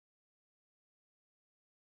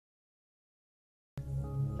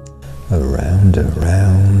Around,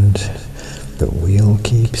 around, the wheel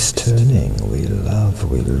keeps turning. We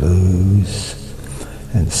love, we lose,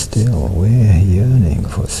 and still we're yearning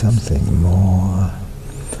for something more.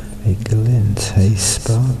 A glint, a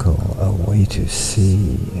sparkle, a way to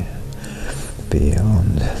see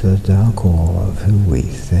beyond the dark wall of who we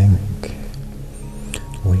think.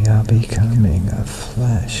 We are becoming a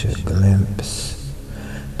flash, a glimpse,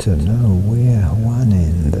 to know we're one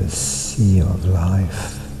in the sea of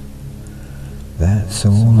life. That's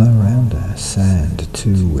all around us and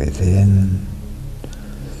too within,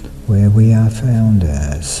 where we are found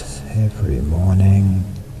as every morning,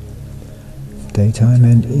 daytime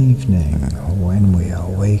and evening, when we are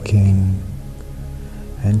waking,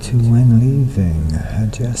 and to when leaving,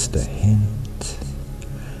 just a hint,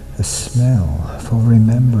 a smell for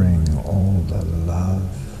remembering all the love,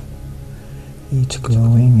 each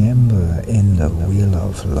glowing ember in the wheel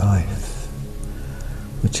of life,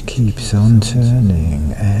 which keeps on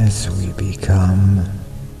turning as we become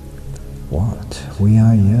what we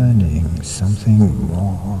are yearning, something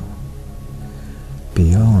more.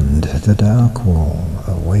 Beyond the dark wall,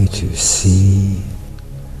 a way to see,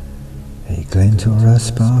 a glint or a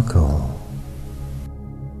sparkle,